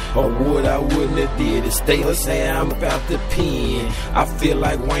again. Or what I wouldn't have did to stay or say I'm about to pen. I feel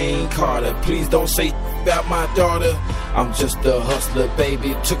like Wayne Carter. Please don't say about my daughter. I'm just a hustler,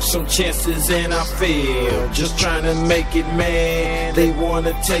 baby. Took some chances and I failed. Just trying to make it, man. They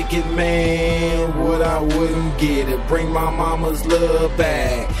wanna take it, man. What I wouldn't get to bring my mama's love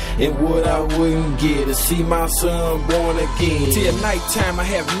back. And what I wouldn't get to see my son born again. Till nighttime I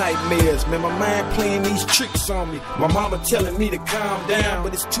have nightmares. Man, my mind playing these tricks on me. My mama telling me to calm down,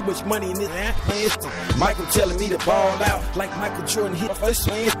 but it's too much money in this. Michael telling me to ball out like Michael Jordan hit first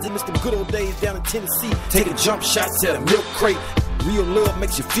man. It's the good old days down in Tennessee. Taking jump shots at a milk crate. Real love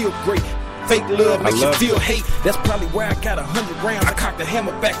makes you feel great. Fake love makes you feel hate. That's probably why I got 100 rounds. I cocked the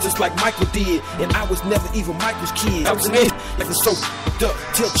hammer back just like Michael did. And I was never even Michael's kid. I was in it like it's so up.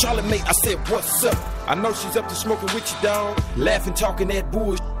 Till Charlie mate, I said, what's up? I know she's up to smoking with you, dog. Laughing, talking that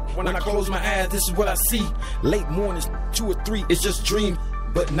bullshit. When I close my eyes, this is what I see. Late mornings, 2 or 3, it's just dream,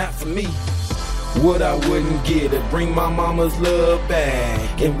 but not for me. What I wouldn't get to bring my mama's love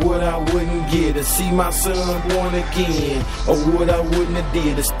back. And what I wouldn't get to see my son born again. Or what I wouldn't have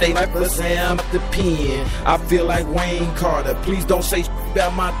did to stay like a Sam at the pen. I feel like Wayne Carter. Please don't say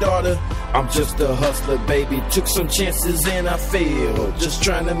about my daughter. I'm just a hustler, baby. Took some chances and I failed. Just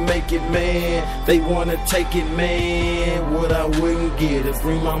trying to make it, man. They wanna take it, man. What I wouldn't get to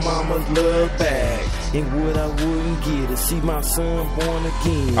bring my mama's love back. And what I wouldn't get to see my son born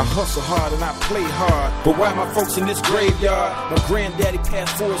again. I hustle hard and I play hard, but why my folks in this graveyard? My granddaddy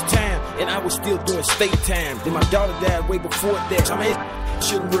passed for his time, and I was still doing state time. Then my daughter died way before that. I mean,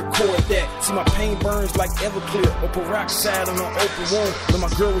 shouldn't record that. See, my pain burns like Everclear or peroxide on an open wound. When my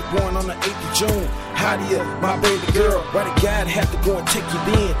girl was born on the 8th of June. How do you, my baby girl? Why did God have to go and take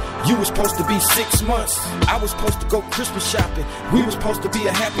you then? You was supposed to be 6 months. I was supposed to go Christmas shopping. We was supposed to be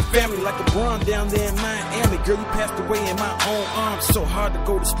a happy family like LeBron down there in Miami. Girl, you passed away in my own arms. So hard to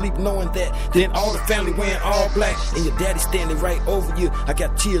go to sleep knowing that. Then all the family wearing all black, and your daddy standing right over you. I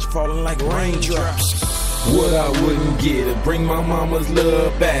got tears falling like raindrops. What I wouldn't get to bring my mama's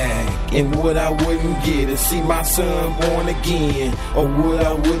love back. And what I wouldn't get to see my son born again. Or what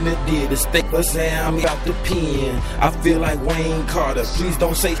I wouldn't have did to stay but say I'm out the pen. I feel like Wayne Carter. Please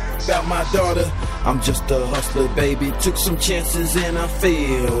don't say about my daughter. I'm just a hustler, baby. Took some chances and I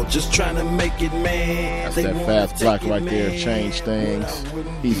failed. Just trying to make it, man. That's that Fast Black right there. Change things.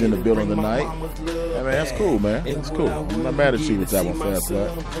 He's in the building tonight. Yeah, man, that's cool, man. That's cool. I'm not mad at you with that one, Fast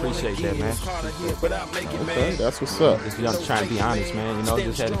Black. Appreciate that, man. Okay, that's what's up. I'm trying to be honest, man. You know,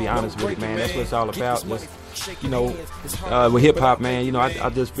 just had to be honest with it, man. That's what it's all about. Just, you know, with hip hop, man. You know, I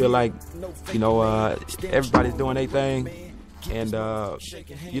just feel like, you know, everybody's doing their thing, and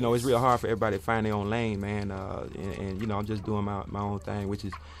you know, it's real hard for everybody to find their own lane, man. And you know, I'm just doing my own thing, which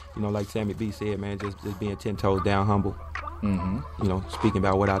is, you know, like Sammie B said, man, just being 10 toes down, humble. Mm-hmm. You know, speaking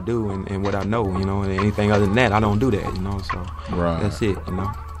about what I do and what I know, you know, and anything other than that, I don't do that, you know. So that's it, you know.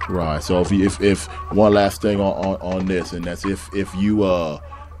 Right. So if one last thing on this, and that's if you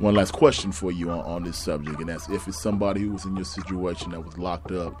one last question for you on this subject, and that's if it's somebody who was in your situation that was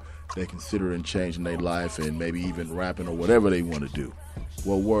locked up, they considering changing their life and maybe even rapping or whatever they want to do.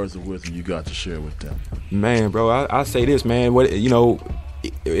 What words of wisdom you got to share with them? Man, bro, I say this, man. What, you know,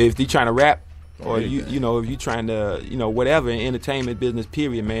 if you trying to rap, or you know, if you trying to, you know, whatever in entertainment business,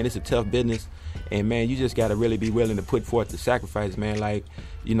 period, man, it's a tough business. And, man, you just got to really be willing to put forth the sacrifice, man. Like,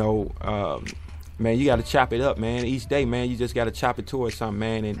 you know, man, you got to chop it up, man. Each day, man, you just got to chop it towards something,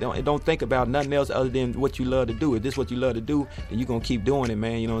 man. And don't think about nothing else other than what you love to do. If this is what you love to do, then you're going to keep doing it,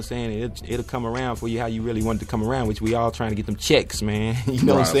 man. You know what I'm saying? It'll come around for you how you really want it to come around, which we all trying to get them checks, man. You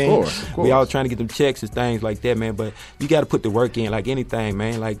know what I'm saying? Of course. We all trying to get them checks and things like that, man. But you got to put the work in like anything,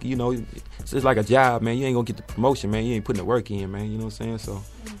 man. Like, you know, it's just like a job, man. You ain't going to get the promotion, man. You ain't putting the work in, man. You know what I'm saying? So,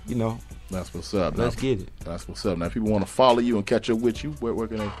 you know. That's what's up. Let's get it. That's what's up. Now, if people want to follow you and catch up with you, where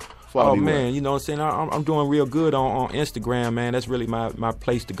can they Oh man, you know what I'm saying? I'm doing real good on Instagram, man. That's really my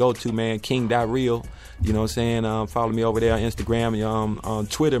place to go to, man. King.real. You know what I'm saying? Follow me over there on Instagram. On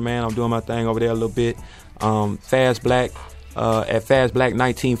Twitter, man, I'm doing my thing over there a little bit. Fast Black at Fast Black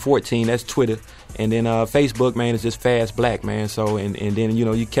 1914. That's Twitter. And then Facebook, man, is just Fast Black, man. So and then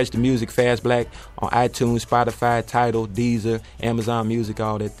you catch the music Fast Black on iTunes, Spotify, Tidal, Deezer, Amazon Music,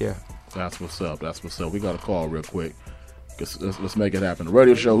 all that there. That's what's up. That's what's up. We got a call real quick. Let's make it happen. The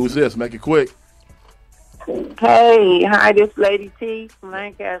radio show. Who's this? Make it quick. Hey, hi, this Lady T from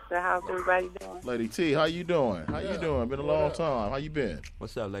Lancaster. How's everybody doing? Lady T, how you doing? How you doing? Been a long time. How you been?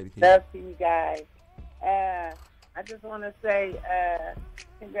 What's up, Lady T? Love to you guys. I just want to say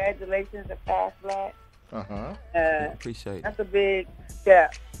congratulations to Fast Black. Appreciate it. That's a big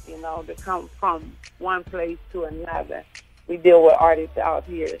step, to come from one place to another. We deal with artists out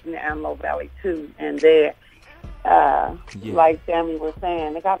here in the Antelope Valley too, and they're like Sammie was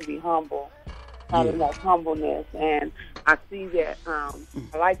saying, they got to be humble. Not enough humbleness, and I see that. I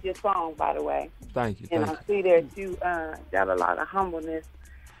like your song, by the way. Thank you. And I see that you got a lot of humbleness,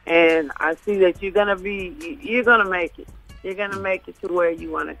 and I see that you're gonna make it. You're gonna make it to where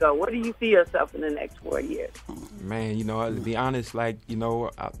you want to go. Where do you see yourself in the next 4 years? Man, to be honest, I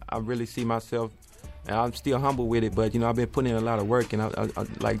really see myself. And I'm still humble with it, but I've been putting in a lot of work, and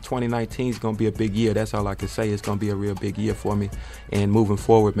I 2019 is gonna be a big year. That's all I can say. It's gonna be a real big year for me. And moving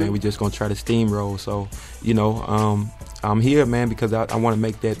forward, man, we're just gonna try to steamroll. So, I'm here, man, because I want to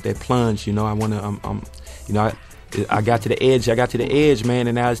make that plunge. I want to, I got to the edge. I got to the edge, man,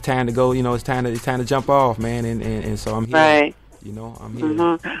 and now it's time to go. It's time to jump off, man. And so I'm here. Right. I'm here.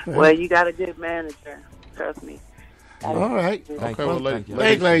 Mm-hmm. Well, you got a good manager. Trust me. All right. Okay, well, thank you,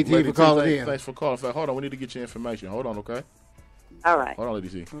 Lady T, for calling in. Thanks for calling. Hold on, we need to get your information. Hold on, okay? All right. Hold on, Lady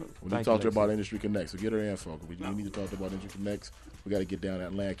T. We need to talk to her about Industry Connect. So get her info. We need to talk to her about Industry Connect. We got to get down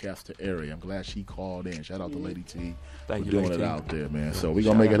that Lancaster area. I'm glad she called in. Shout out to Lady T for doing it out there, man. So we're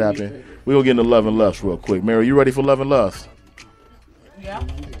going to make it happen. We're going to get into Love and Lust real quick. Mary, you ready for Love and Lust? Yeah.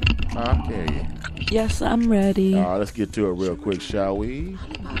 I hear you. Yes, I'm ready. All right, let's get to it real quick, shall we?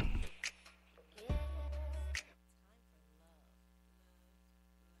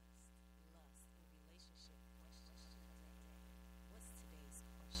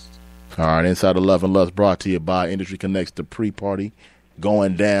 All right, Inside of Love and Lust brought to you by Industry Connects, the pre-party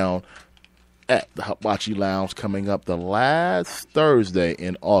going down at the Hibachi Lounge coming up the last Thursday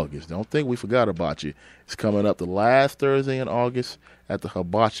in August. Don't think we forgot about you. It's coming up the last Thursday in August at the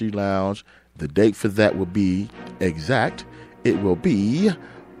Hibachi Lounge. The date for that will be exact. It will be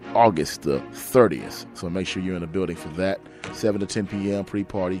August the 30th. So make sure you're in the building for that. 7 to 10 p.m.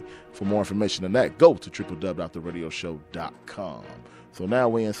 pre-party. For more information on that, go to www.theradioshow.com. So now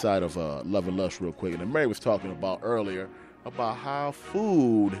we're inside of Love and Lust real quick. And Mary was talking about earlier about how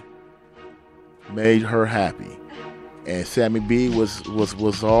food made her happy. And Sammie B was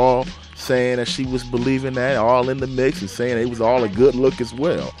all saying that she was believing that, all in the mix, and saying it was all a good look as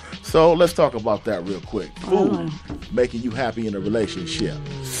well. So let's talk about that real quick. Food making you happy in a relationship.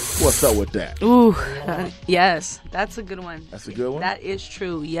 What's up with that? Ooh, yes, that's a good one. That's a good one? That is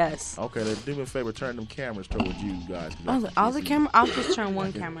true, yes. Okay, then do me a favor, turn them cameras towards you guys. All the camera, I'll just turn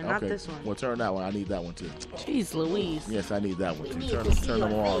one camera, not this one. Well, turn that one. I need that one too. Jeez Louise. Yes, I need that one too. Turn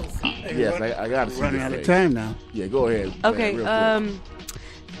them all. Yes, I got to see running this out of face. time now. Yeah, go ahead. Okay, man,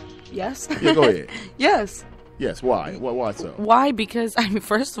 yes. Yeah, go ahead. Yes. Yes, why? Why so? Why? Because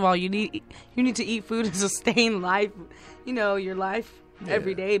first of all, you need to eat food to sustain life, your life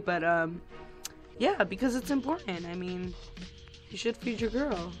every day. But yeah, because it's important. You should feed your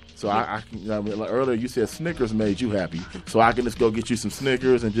girl. So like earlier you said Snickers made you happy, so I can just go get you some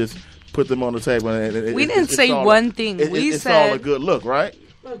Snickers and just put them on the table. And we didn't say one thing. It's all a good look, right?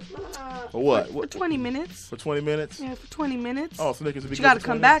 For what? For 20 minutes. For 20 minutes? Yeah, for 20 minutes. Oh, Snickers would be you good got to for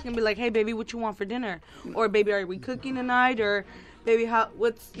come 20 back and be like, hey, baby, what you want for dinner? Or, baby, are we cooking tonight? Or, baby,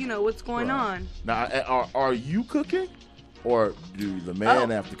 what's going on? Now, are you cooking? Or do the man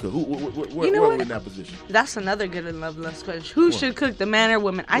have to cook? Where are we in that position? That's another good and loveless question. Who should cook, the man or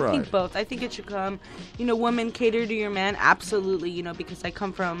woman? I think both. I think it should come, women cater to your man. Absolutely, because I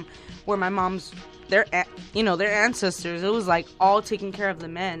come from where my mom's, their ancestors, it was like all taking care of the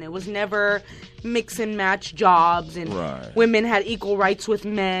men. It was never mix and match jobs, and women had equal rights with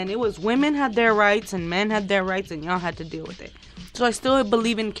men. It was women had their rights and men had their rights, and y'all had to deal with it. So I still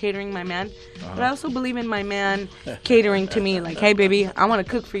believe in catering my man, but I also believe in my man catering to me. Like, hey, baby, I want to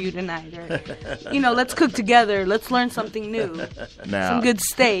cook for you tonight. Or, let's cook together. Let's learn something new. Some good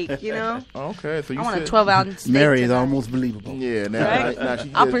steak, Okay, so you I want a 12-ounce steak. Mary is almost believable. Yeah, now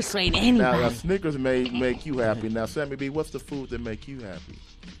I'll persuade anybody. Now, Snickers make you happy. Now, Sammie B, what's the food that make you happy?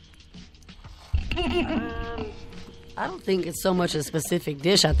 I don't think it's so much a specific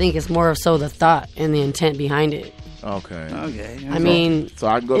dish. I think it's more so the thought and the intent behind it. Okay. I mean, so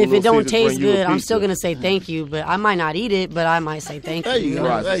I can go to if it Little don't Caesars, taste bring you a good, I'm pizza. still gonna say thank you. But I might not eat it, but I might say thank you. There you go.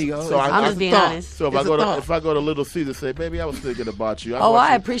 Right. There you go. So I'm just being honest. So if I go to Little Caesars, say, baby, I was thinking about you. Oh, bought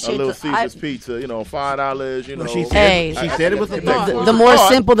I you appreciate a Little the- Caesars pizza. $5. She said, Hey. she said it was a thought. The more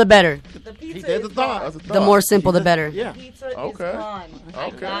simple, the better. She said the thought. That's a The thought. more simple, the better. Yeah. Okay. I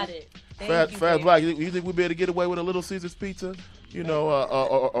got it. Fast Black, you think we'd be able to get away with a Little Caesars pizza?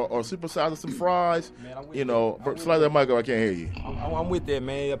 Or supersize some fries? Slide that mic up, I can't hear you. I'm with that,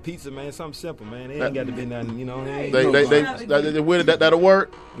 man. A pizza, man, something simple, man. It ain't got to be nothing, That'll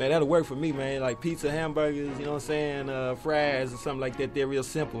work? Man, that'll work for me, man. Like pizza, hamburgers, you know what I'm saying, fries or something like that. They're real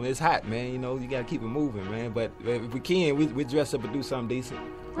simple. It's hot, man. You got to keep it moving, man. But if we can, we dress up and do something decent.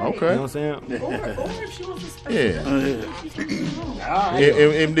 Okay. You know what I'm saying? Or if she wants to spice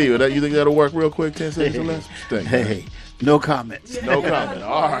MD, you think that'll work real quick? 10 seconds or less? Hey, no comments. No comment.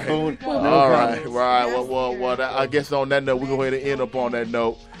 All right. All right. Well, I guess on that note, we're going to go ahead and end up on that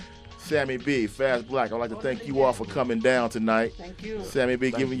note. Sammie B, Fast Black, I'd like to thank you all for coming down tonight. Thank you. Sammie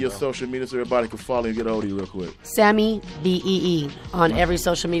B, give me your social media so everybody can follow you and get a hold of you real quick. Sammie BEE on every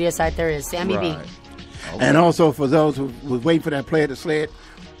social media site there is. Sammie B. Right. And also for those who was waiting for that Play the Sled,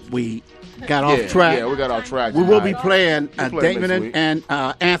 we got off track. Yeah, we got off track. We will be tonight. playing We'll play next Damon week. and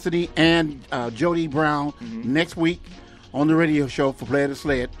Anthony and Jody Brown next week on the radio show for Play the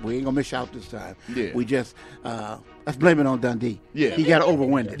Sled. We ain't gonna miss out this time. Yeah. We just let's blame it on Dundee. Yeah. He got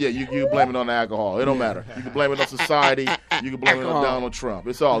overwinded. Yeah, you can blame it on the alcohol. It don't matter. You can blame it on society. You can blame it on Alcohol. Donald Trump.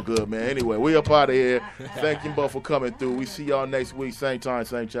 It's all good, man. Anyway, we up out of here. Thank you both for coming through. We see y'all next week. Same time,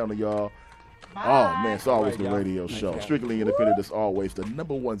 same channel, y'all. Oh, man, it's always the radio show. Strictly Independent is always the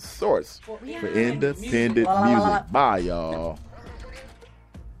 #1 source for independent music. Bye, y'all.